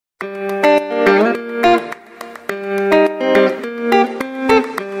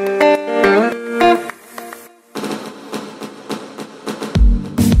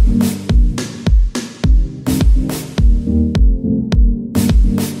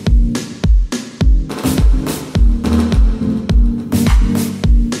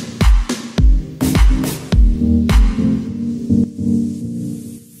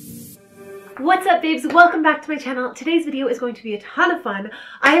welcome back to my channel. Today's video is going to be a ton of fun.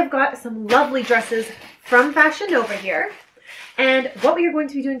 I have got some lovely dresses from Fashion Nova here, and what we are going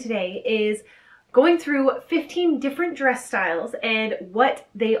to be doing today is going through 15 different dress styles and what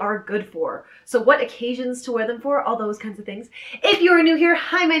they are good for. So what occasions to wear them for, all those kinds of things. If you are new here,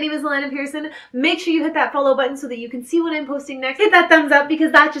 hi, my name is Alanna Pearson. Make sure you hit that follow button so that you can see when I'm posting next. Hit that thumbs up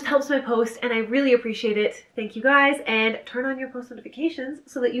because that just helps my post and I really appreciate it. Thank you guys, and turn on your post notifications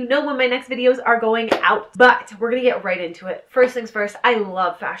so that you know when my next videos are going out. But we're gonna get right into it. First things first, I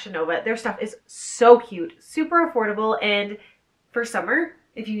love Fashion Nova. Their stuff is so cute, super affordable, and for summer,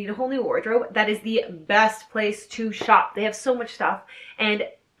 if you need a whole new wardrobe, that is the best place to shop. They have so much stuff and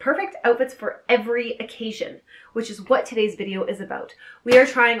perfect outfits for every occasion, which is what today's video is about. We are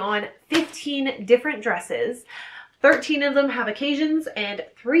trying on 15 different dresses. 13 of them have occasions and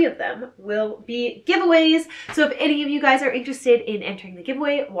 3 of them will be giveaways. So if any of you guys are interested in entering the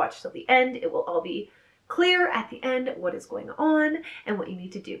giveaway, watch till the end. It will all be clear at the end what is going on and what you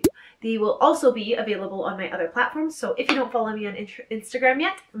need to do. They will also be available on my other platforms. So if you don't follow me on Instagram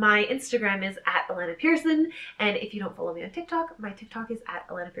yet, my Instagram is at Alanna Pearson. And if you don't follow me on TikTok, my TikTok is at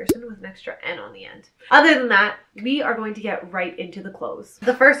Alanna Pearson with an extra N on the end. Other than that, we are going to get right into the clothes.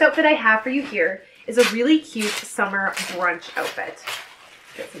 The first outfit I have for you here is a really cute summer brunch outfit.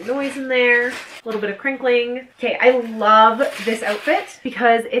 Get some noise in there, a little bit of crinkling. Okay, I love this outfit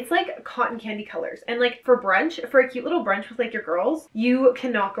because it's like cotton candy colors. And like for brunch, for a cute little brunch with like your girls, you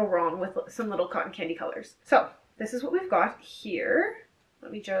cannot go wrong with some little cotton candy colors. So this is what we've got here.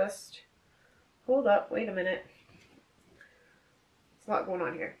 Let me just hold up, wait a minute. There's a lot going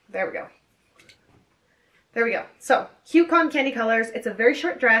on here. There we go. There we go. So cute cotton candy colors. It's a very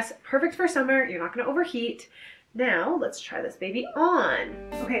short dress, perfect for summer. You're not gonna overheat. Now, let's try this baby on.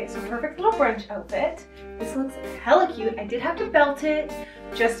 Okay, so perfect little brunch outfit. This looks hella cute. I did have to belt it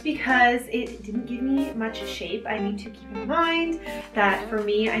just because it didn't give me much shape. I need to keep in mind that for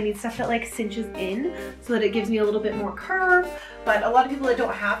me, I need stuff that like cinches in so that it gives me a little bit more curve. But a lot of people that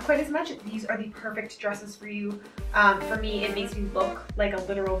don't have quite as much, these are the perfect dresses for you. For me, it makes me look like a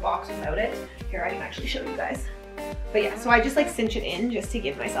literal box without it. Here, I can actually show you guys. But yeah, so I just like cinch it in just to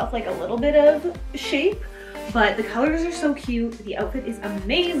give myself like a little bit of shape. But the colors are so cute. The outfit is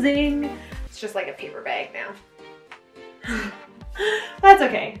amazing. It's just like a paper bag now. That's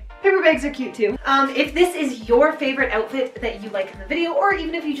okay. Paper bags are cute too. If this is your favorite outfit that you like in the video, or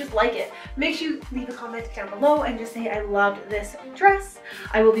even if you just like it, make sure you leave a comment down below and just say, I loved this dress.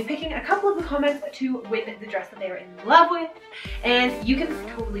 I will be picking a couple of the comments to win the dress that they are in love with. And you can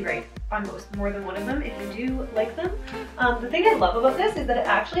totally rate on more than one of them if you do like them. The thing I love about this is that it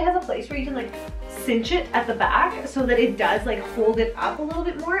actually has a place where you can like cinch it at the back so that it does like hold it up a little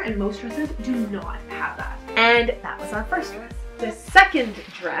bit more, and most dresses do not have that. And that was our first dress. The second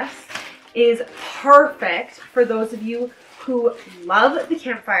dress is perfect for those of you who love the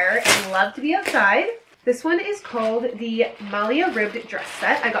campfire and love to be outside. This one is called the Malia Ribbed Dress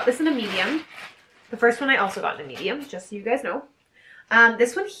Set. I got this in a medium. The first one I also got in a medium, just so you guys know.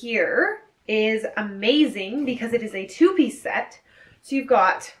 This one here is amazing because it is a 2-piece set. So you've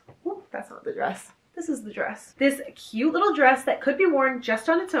got, oh, that's not the dress. This is the dress. This cute little dress that could be worn just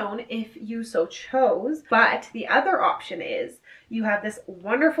on its own if you so chose. But the other option is you have this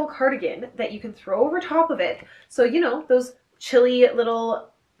wonderful cardigan that you can throw over top of it. So, you know, those chilly little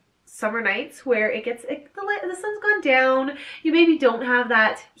summer nights where it gets, the sun's gone down, you maybe don't have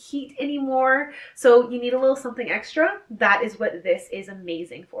that heat anymore, so you need a little something extra. That is what this is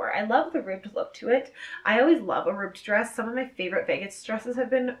amazing for. I love the ribbed look to it. I always love a ribbed dress. Some of my favorite Vegas dresses have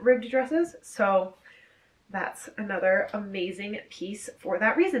been ribbed dresses, so that's another amazing piece for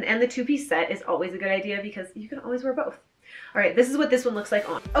that reason. And the 2-piece set is always a good idea because you can always wear both. All right, this is what this one looks like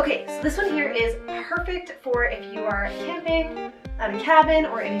on. Okay, so this one here is perfect for if you are camping at a cabin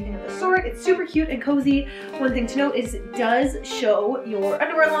or anything of the sort. It's super cute and cozy. One thing to note is it does show your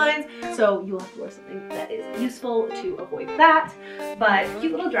underwear lines, so you'll have to wear something that is useful to avoid that. But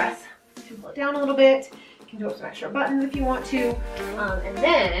cute little dress to pull it down a little bit. You can do up some extra buttons if you want to. And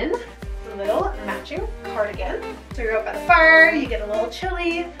then the little matching cardigan. So you're out by the fire, you get a little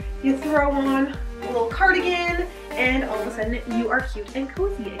chilly, you throw on a little cardigan, and all of a sudden you are cute and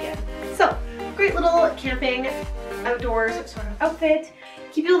cozy again. So great little camping outdoors sort of outfit.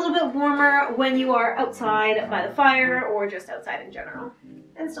 Keep you a little bit warmer when you are outside by the fire or just outside in general,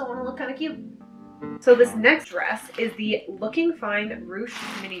 and still want to look kind of cute. So this next dress is the Looking Fine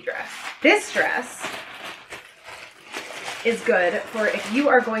Ruched mini dress. This dress is good for if you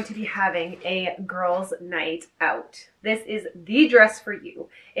are going to be having a girls' night out. This is the dress for you.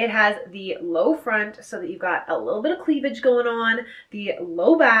 It has the low front so that you've got a little bit of cleavage going on, the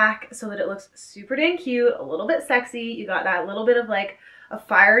low back so that it looks super dang cute, a little bit sexy. You got that little bit of like a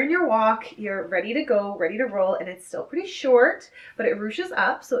fire in your walk. You're ready to go, ready to roll, and it's still pretty short, but it ruches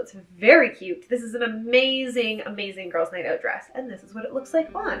up, so it's very cute. This is an amazing, amazing girls' night out dress, and this is what it looks like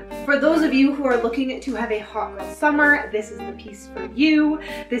on. For those of you who are looking to have a hot girl summer, this is the piece for you.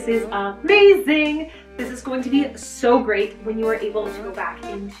 This is amazing. This is going to be so great when you are able to go back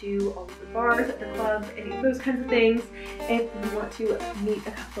into all of the bars, the clubs, any of those kinds of things. If you want to meet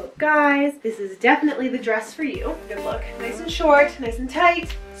a couple of guys, this is definitely the dress for you. Good look. Nice and short, nice and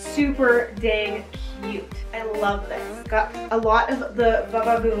tight, super dang cute. I love this. Got a lot of the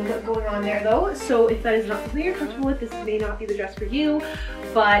ba-ba-boom going on there though, so if that is not something you're comfortable with, this may not be the dress for you,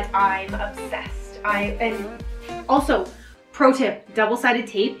 but I'm obsessed. And also, pro tip, double-sided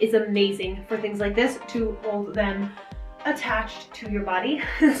tape is amazing for things like this to hold them attached to your body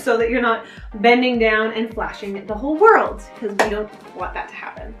so that you're not bending down and flashing the whole world, because we don't want that to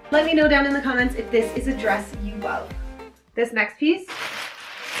happen. Let me know down in the comments if this is a dress you love. This next piece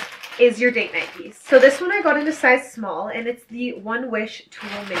is your date night piece. So this one I got into size small, and it's the One Wish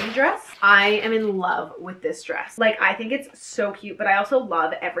tulle mini dress. I am in love with this dress. Like, I think it's so cute, but I also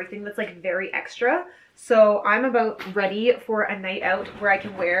love everything that's like very extra. So I'm about ready for a night out where I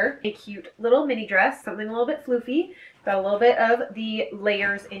can wear a cute little mini dress, something a little bit floofy, got a little bit of the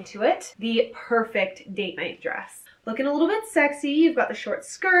layers into it. The perfect date night dress. Looking a little bit sexy, you've got the short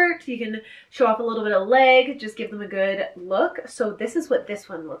skirt, you can show off a little bit of leg, just give them a good look. So this is what this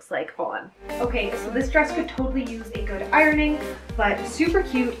one looks like on. Okay, so this dress could totally use a good ironing, but super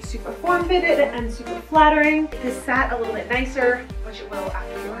cute, super form-fitted, and super flattering. This sat a little bit nicer, which it will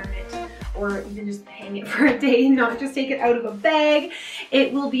after you iron it, or even just hang it for a day, not just take it out of a bag.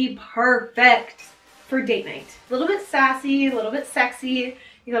 It will be perfect for date night. A little bit sassy, a little bit sexy.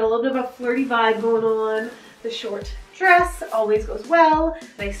 You got a little bit of a flirty vibe going on. The short dress always goes well.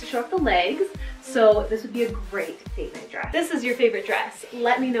 Nice to show off the legs. So this would be a great date night dress. This is your favorite dress.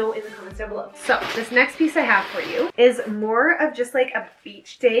 Let me know in the comments down below. So this next piece I have for you is more of just like a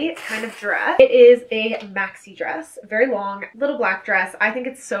beach day kind of dress. It is a maxi dress, very long, little black dress. I think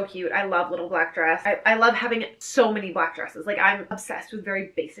it's so cute. I love little black dress. I love having so many black dresses. Like, I'm obsessed with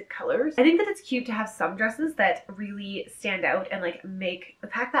very basic colors. I think that it's cute to have some dresses that really stand out and like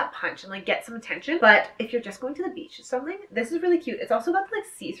pack that punch and like get some attention. But if you're just going to the beach or something, this is really cute. It's also got the like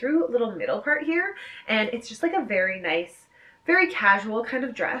see-through little middle part here, and it's just like a very nice, very casual kind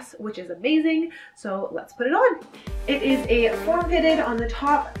of dress, which is amazing. So let's put it on. It is a form-fitted on the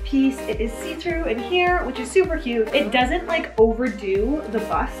top piece. It is see-through in here, which is super cute. It doesn't like overdo the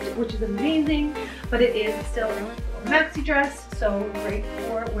bust, which is amazing, but it is still a maxi dress, so great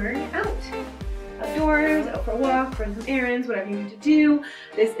for wearing out outdoors, out for a walk, run some errands, whatever you need to do.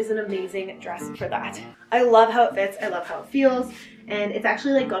 This is an amazing dress for that. I love how it fits. I love how it feels, and it's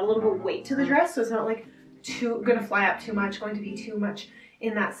actually like got a little bit of weight to the dress, so it's not like gonna fly up too much, going to be too much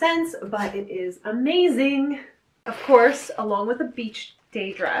in that sense, but it is amazing. Of course, along with a beach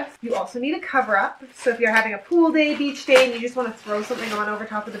day dress, you also need a cover up. So if you're having a pool day, beach day, and you just want to throw something on over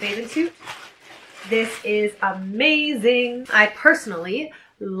top of the bathing suit, this is amazing. I personally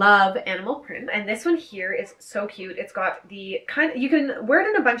love animal print, and this one here is so cute. It's got the kind of, you can wear it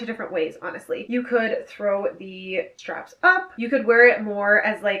in a bunch of different ways, honestly. You could throw the straps up, you could wear it more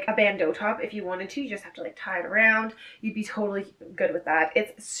as like a bandeau top if you wanted to. You just have to like tie it around. You'd be totally good with that.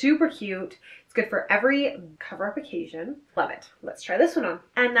 It's super cute. It's good for every cover up occasion. Love it. Let's try this one on.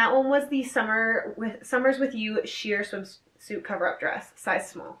 And that one was the Summers With You sheer swimsuit cover up dress, size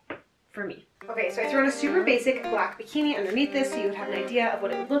small for me. Okay, so I threw on a super basic black bikini underneath this so you would have an idea of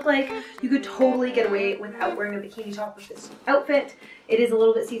what it would look like. You could totally get away without wearing a bikini top with this outfit. It is a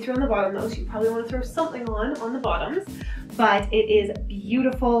little bit see-through on the bottom though, so you probably want to throw something on the bottoms, but it is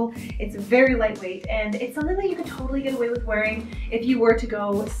beautiful. It's very lightweight, and it's something that you could totally get away with wearing if you were to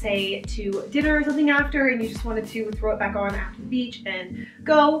go, say, to dinner or something after, and you just wanted to throw it back on after the beach and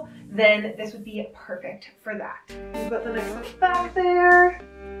go, then this would be perfect for that. We've got the nice little back there.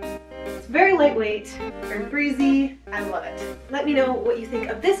 It's very lightweight, very breezy. I love it. Let me know what you think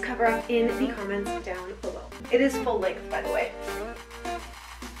of this cover up in the comments down below. It is full length, by the way.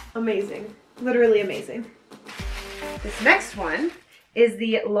 Amazing. Literally amazing. This next one is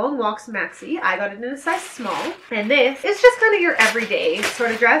the Long Walks Maxi. I got it in a size small, and this is just kind of your everyday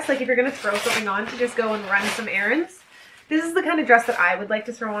sort of dress. Like if you're gonna throw something on to just go and run some errands, this is the kind of dress that I would like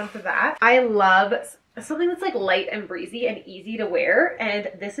to throw on for that. I love something that's like light and breezy and easy to wear,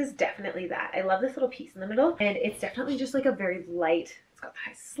 and this is definitely that. I love this little piece in the middle, and it's definitely just like a very light, it's got the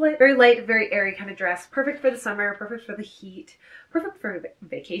high slit, very light, very airy kind of dress, perfect for the summer, perfect for the heat, perfect for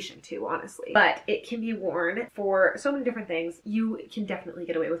vacation too, honestly. But it can be worn for so many different things. You can definitely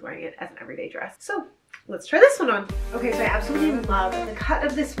get away with wearing it as an everyday dress. So let's try this one on. Okay, so I absolutely love the cut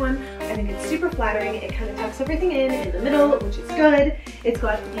of this one. I think it's super flattering. It kind of tucks everything in the middle, which is good. It's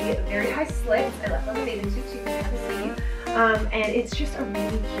got the very high slits. I left on the bathing suit so you can kind of see. And it's just a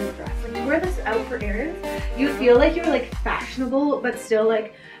really cute dress. Like, to wear this out for errands, you feel like you're like fashionable, but still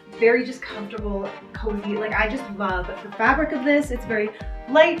like very just comfortable, cozy. Like, I just love the fabric of this. It's very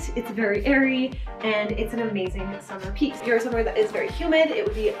light, it's very airy, and it's an amazing summer piece. If you're somewhere that is very humid, it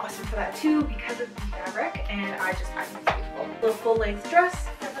would be awesome for that too because of the fabric, and I think it's beautiful. A little full-length dress,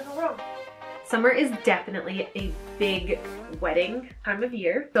 never go wrong. Summer is definitely a big wedding time of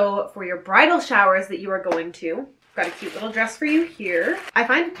year. So for your bridal showers that you are going to, got a cute little dress for you here. I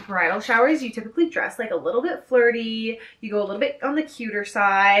find bridal showers, you typically dress like a little bit flirty. You go a little bit on the cuter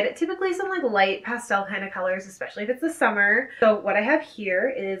side. Typically some like light pastel kind of colors, especially if it's the summer. So what I have here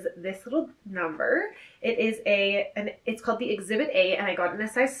is this little number. It is it's called the Exhibit A, and I got it in a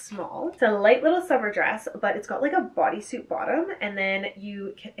size small. It's a light little summer dress, but it's got like a bodysuit bottom, and then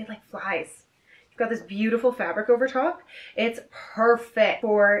it like flies. Got this beautiful fabric over top. It's perfect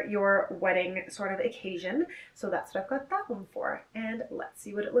for your wedding sort of occasion. So that's what I've got that one for. And let's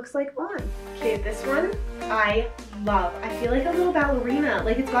see what it looks like on. Okay, this one I love. I feel like a little ballerina.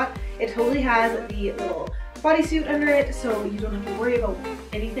 Like, it totally has the little bodysuit under it, so you don't have to worry about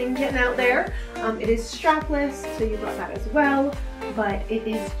anything getting out there. It is strapless, so you've got that as well, but it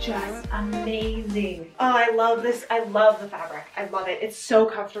is just amazing. Oh, I love this. I love the fabric. I love it. It's so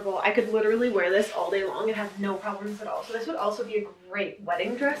comfortable. I could literally wear this all day long and have no problems at all. So this would also be a great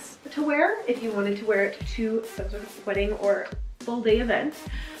wedding dress to wear if you wanted to wear it to some sort of wedding or full day event,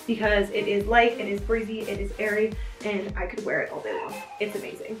 because it is light, it is breezy, it is airy, and I could wear it all day long. It's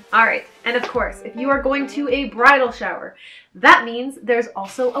amazing. All right, and of course, if you are going to a bridal shower, that means there's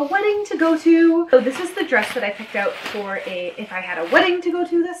also a wedding to go to. So this is the dress that I picked out for if I had a wedding to go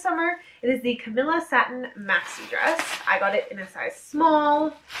to this summer. It is the Camilla Satin Maxi dress. I got it in a size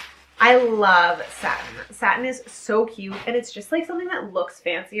small. I love satin. Satin is so cute, and it's just like something that looks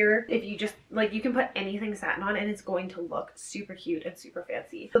fancier. If you just like, you can put anything satin on and it's going to look super cute and super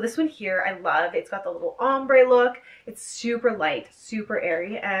fancy. So this one here I love. It's got the little ombre look. It's super light, super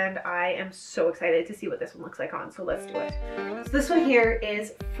airy, and I am so excited to see what this one looks like on. So let's do it. So this one here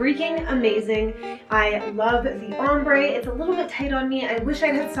is freaking amazing. I love the ombre. It's a little bit tight on me. I wish I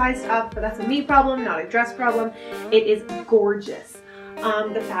had sized up, but that's a me problem, not a dress problem. It is gorgeous.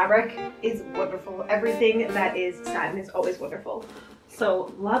 The fabric is wonderful. Everything that is satin is always wonderful.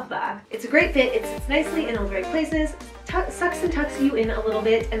 So love that. It's a great fit. It sits nicely in all the right places. Sucks and tucks you in a little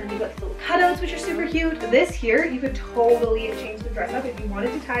bit, and then you've got the little cutouts, which are super cute. This here, you could totally change the dress up if you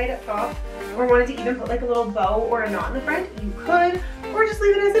wanted to tie it up top, or wanted to even put like a little bow or a knot in the front. You could, or just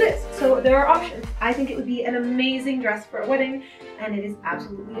leave it as it is. So there are options. I think it would be an amazing dress for a wedding, and it is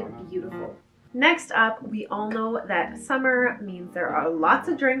absolutely beautiful. Next up, we all know that summer means there are lots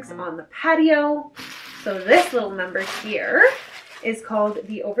of drinks on the patio. So this little number here is called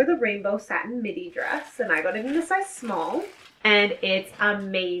the Over the Rainbow Satin Midi Dress, and I got it in a size small, and it's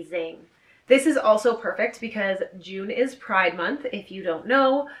amazing. This is also perfect because June is Pride Month, if you don't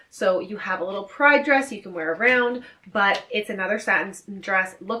know. So you have a little pride dress you can wear around, but it's another satin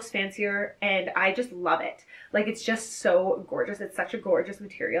dress, looks fancier, and I just love it. Like, it's just so gorgeous. It's such a gorgeous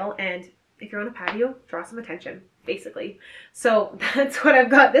material, and if you're on a patio, draw some attention, basically. So that's what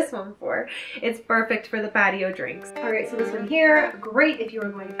I've got this one for. It's perfect for the patio drinks. All right, so this one here, great if you are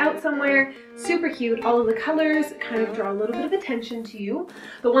going out somewhere, super cute. All of the colors kind of draw a little bit of attention to you.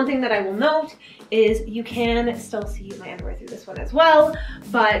 The one thing that I will note is you can still see my underwear through this one as well,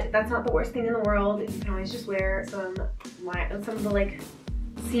 but that's not the worst thing in the world. You can always just wear some of the like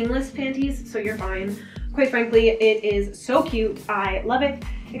seamless panties, so you're fine. Quite frankly, it is so cute. I love it.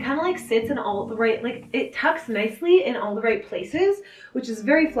 It kind of like sits in all the right, like it tucks nicely in all the right places, which is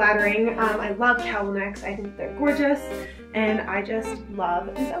very flattering. I love cowl necks. I think they're gorgeous, and I just love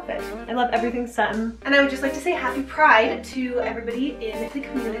this outfit. I love everything satin. And I would just like to say happy Pride to everybody in the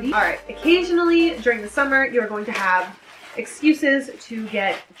community. All right, occasionally during the summer, you're going to have excuses to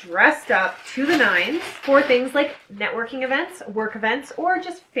get dressed up to the nines for things like networking events, work events, or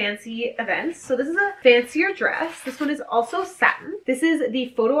just fancy events. So this is a fancier dress. This one is also satin. This is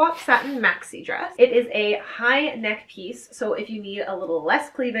the Photo Op Satin Maxi dress. It is a high neck piece, so if you need a little less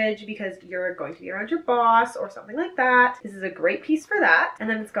cleavage because you're going to be around your boss or something like that, this is a great piece for that. And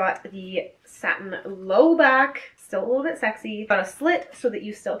then it's got the satin low back, still a little bit sexy, got a slit so that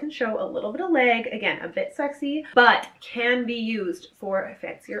you still can show a little bit of leg, again a bit sexy, but can be used for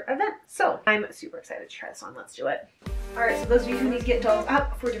fancier events. So I'm super excited to try this on. Let's do it. Alright, so those of you who need to get dolls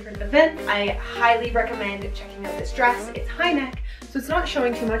up for different events, I highly recommend checking out this dress. It's high neck, so it's not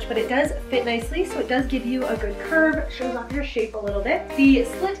showing too much, but it does fit nicely, so it does give you a good curve, shows off your shape a little bit. The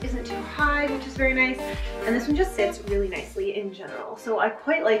slit isn't too high, which is very nice, and this one just sits really nicely in general, so I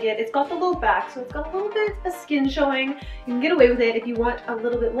quite like it. It's got the low back, so it's got a little bit of skin showing. You can get away with it. If you want a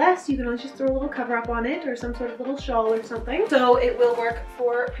little bit less, you can always just throw a little cover up on it or some sort of little shawl or something. So it will work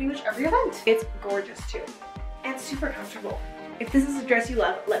for pretty much every event. It's gorgeous too, and super comfortable. If this is a dress you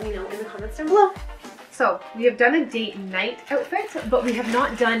love, let me know in the comments down below. So we have done a date night outfit, but we have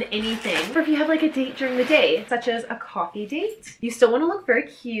not done anything for if you have like a date during the day, such as a coffee date. You still want to look very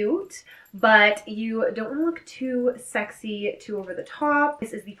cute, but you don't want to look too sexy, too over the top.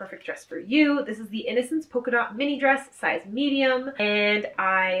 This is the perfect dress for you. This is the Innocence Polka Dot Mini Dress, size medium, and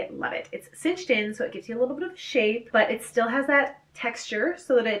I love it. It's cinched in, so it gives you a little bit of shape, but it still has that texture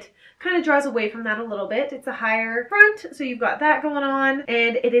so that it kind of draws away from that a little bit. It's a higher front, so you've got that going on,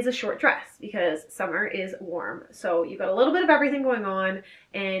 and it is a short dress because summer is warm. So you've got a little bit of everything going on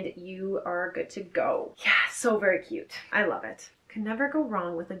and you are good to go. Yeah, so very cute. I love it. Can never go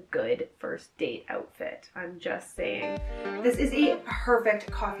wrong with a good first date outfit. I'm just saying. This is a perfect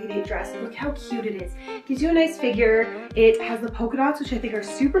coffee date dress. Look how cute it is. It gives you a nice figure. It has the polka dots, which I think are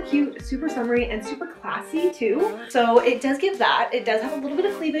super cute, super summery, and super classy too. So it does give that. It does have a little bit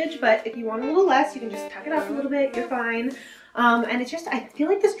of cleavage, but if you want a little less, you can just tuck it up a little bit. You're fine. And it's just, I feel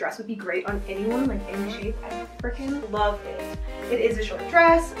like this dress would be great on anyone, like any shape. I freaking love it. It is a short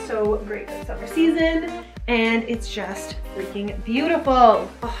dress, so great for the summer season, and it's just freaking beautiful.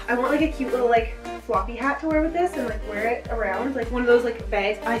 Oh, I want like a cute little like floppy hat to wear with this and like wear it around, like one of those like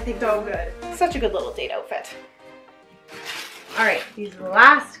bags. I think so good. Such a good little date outfit. All right, these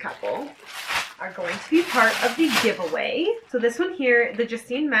last couple are going to be part of the giveaway. So this one here, the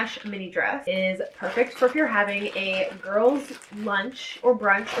Justine Mesh mini dress, is perfect for if you're having a girls' lunch or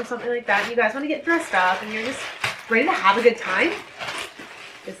brunch or something like that, and you guys want to get dressed up and you're just ready to have a good time.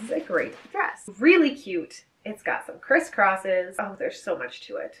 This is a great dress. Really cute. It's got some crisscrosses. Oh, there's so much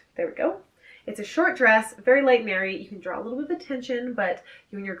to it. There we go. It's a short dress, very light and airy. You can draw a little bit of attention, but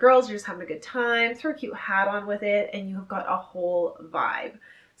you and your girls are just having a good time. Throw a cute hat on with it, and you have got a whole vibe.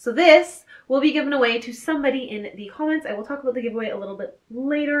 So this will be given away to somebody in the comments. I will talk about the giveaway a little bit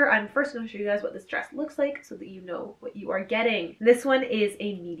later. I'm first going to show you guys what this dress looks like so that you know what you are getting. This one is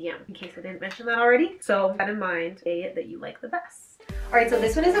a medium, in case I didn't mention that already. So keep that in mind, that you like the best. Alright, so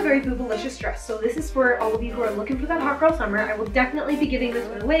this one is a very boobalicious dress. So this is for all of you who are looking for that hot girl summer. I will definitely be giving this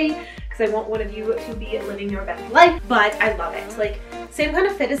one away because I want one of you to be living your best life, but I love it. Like, same kind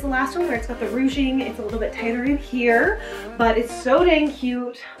of fit as the last one where it's got the ruching. It's a little bit tighter in here, but it's so dang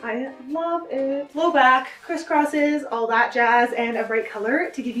cute. I love it. Low back, crisscrosses, all that jazz, and a bright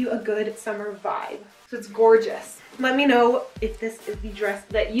color to give you a good summer vibe. So it's gorgeous. Let me know if this is the dress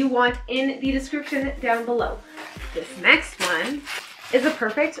that you want in the description down below. This next one is a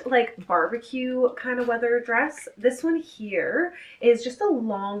perfect like barbecue kind of weather dress. This one here is just a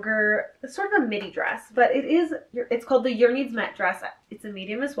longer, sort of a midi dress, but it's called the Your Needs Met dress. It's a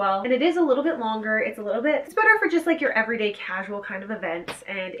medium as well, and it is a little bit longer. It's better for just like your everyday casual kind of events,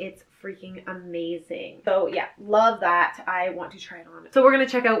 and it's freaking amazing. So yeah, love that. I want to try it on. So we're gonna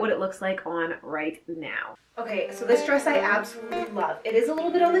check out what it looks like on right now. Okay, so this dress I absolutely love. It is a little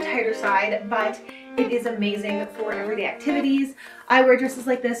bit on the tighter side, but it is amazing for everyday activities. I wear dresses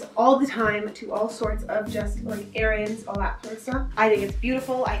like this all the time to all sorts of just like errands, all that sort of stuff. I think it's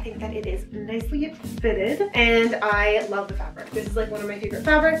beautiful. I think that it is nicely fitted, and I love the fabric. This is like one of my favorite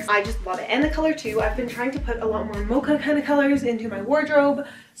fabrics. I just love it. And the color too. I've been trying to put a lot more mocha kind of colors into my wardrobe,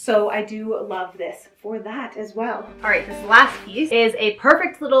 so I do love this for that as well. All right, this last piece is a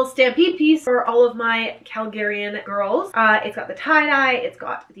perfect little stampede piece for all of my Calgarian girls. It's got the tie-dye, it's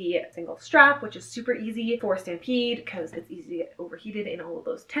got the single strap, which is super easy for stampede because it's easy to get overheated in all of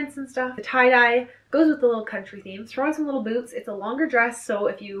those tents and stuff. The tie-dye goes with the little country theme. Throw on some little boots. It's a longer dress, so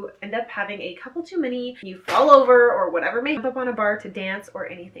if you end up having a couple too many, you fall over or whatever, may jump up on a bar to dance or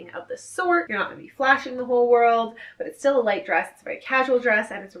anything of the sort. You're not going to be flashing the whole world, but it's still a light dress. It's a very casual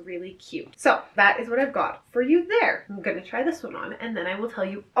dress, and it's really cute. So that is what I've got for you there. I'm gonna try this one on and then I will tell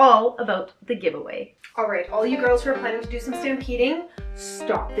you all about the giveaway. All right, all you girls who are planning to do some stampeding,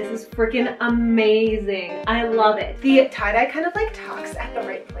 stop. This is freaking amazing. I love it. The tie-dye kind of like tucks at the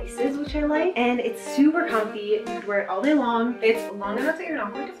right places, which I like, and it's super comfy. You could wear it all day long. It's long enough that you're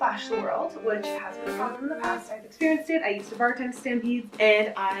not going to flash the world, which has been a problem in the past. I've experienced it. I used to bartend stampedes,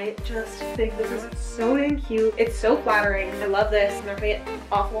 and I just think this is so dang cute. It's so flattering. I love this. I'm not gonna get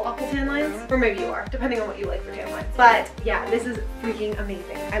awful tan lines, or maybe you are, depending on what you like for tan lines. But yeah, this is freaking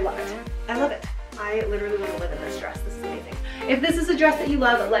amazing. I love it. I love it. I literally want to live in this dress. This is amazing. If this is a dress that you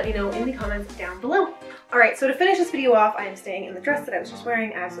love, let me know in the comments down below. Alright, so to finish this video off, I am staying in the dress that I was just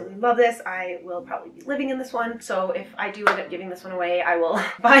wearing. I absolutely love this. I will probably be living in this one. So if I do end up giving this one away, I will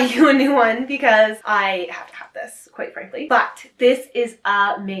buy you a new one because I have to have this, quite frankly. But this is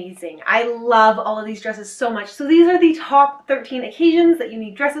amazing. I love all of these dresses so much. So these are the top 13 occasions that you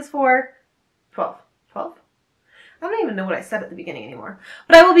need dresses for. 12. I don't even know what I said at the beginning anymore.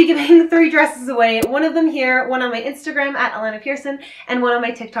 But I will be giving 3 dresses away. One of them here, one on my Instagram at Alanna Pearson, and one on my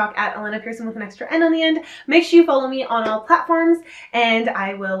TikTok at Alanna Pearson with an extra N on the end. Make sure you follow me on all platforms, and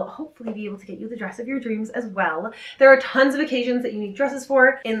I will hopefully be able to get you the dress of your dreams as well. There are tons of occasions that you need dresses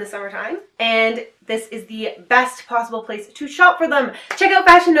for in the summertime, and this is the best possible place to shop for them. Check out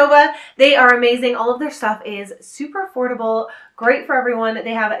Fashion Nova. They are amazing. All of their stuff is super affordable, great for everyone.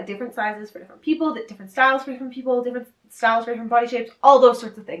 They have different sizes for different people, different styles for different people, different styles for different body shapes, all those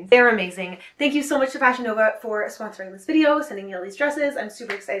sorts of things. They're amazing. Thank you so much to Fashion Nova for sponsoring this video, sending me all these dresses. I'm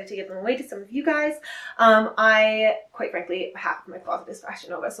super excited to give them away to some of you guys. I, quite frankly, half of my closet is Fashion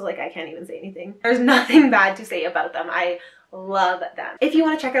Nova, so like I can't even say anything. There's nothing bad to say about them. I love them. If you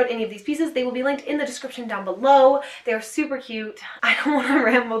want to check out any of these pieces, they will be linked in the description down below. They're super cute. I don't want to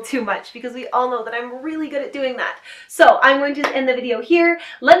ramble too much because we all know that I'm really good at doing that. So I'm going to end the video here.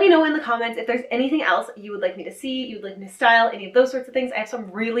 Let me know in the comments if there's anything else you would like me to see, you'd like me to style, any of those sorts of things. I have some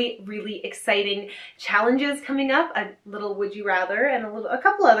really, really exciting challenges coming up, a little would you rather and a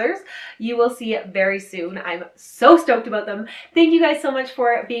couple others you will see very soon. I'm so stoked about them. Thank you guys so much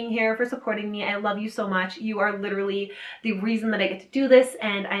for being here, for supporting me. I love you so much. You are literally the reason that I get to do this,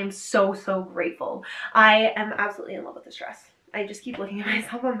 and I am so, so grateful. I am absolutely in love with this dress. I just keep looking at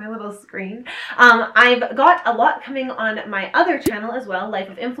myself on my little screen. I've got a lot coming on my other channel as well, Life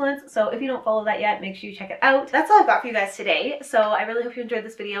of Influence, so if you don't follow that yet, make sure you check it out. That's all I've got for you guys today, so I really hope you enjoyed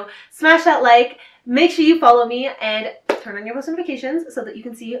this video. Smash that like, make sure you follow me, and turn on your post notifications so that you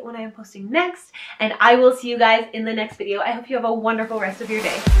can see when I am posting next, and I will see you guys in the next video. I hope you have a wonderful rest of your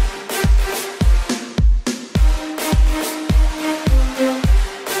day.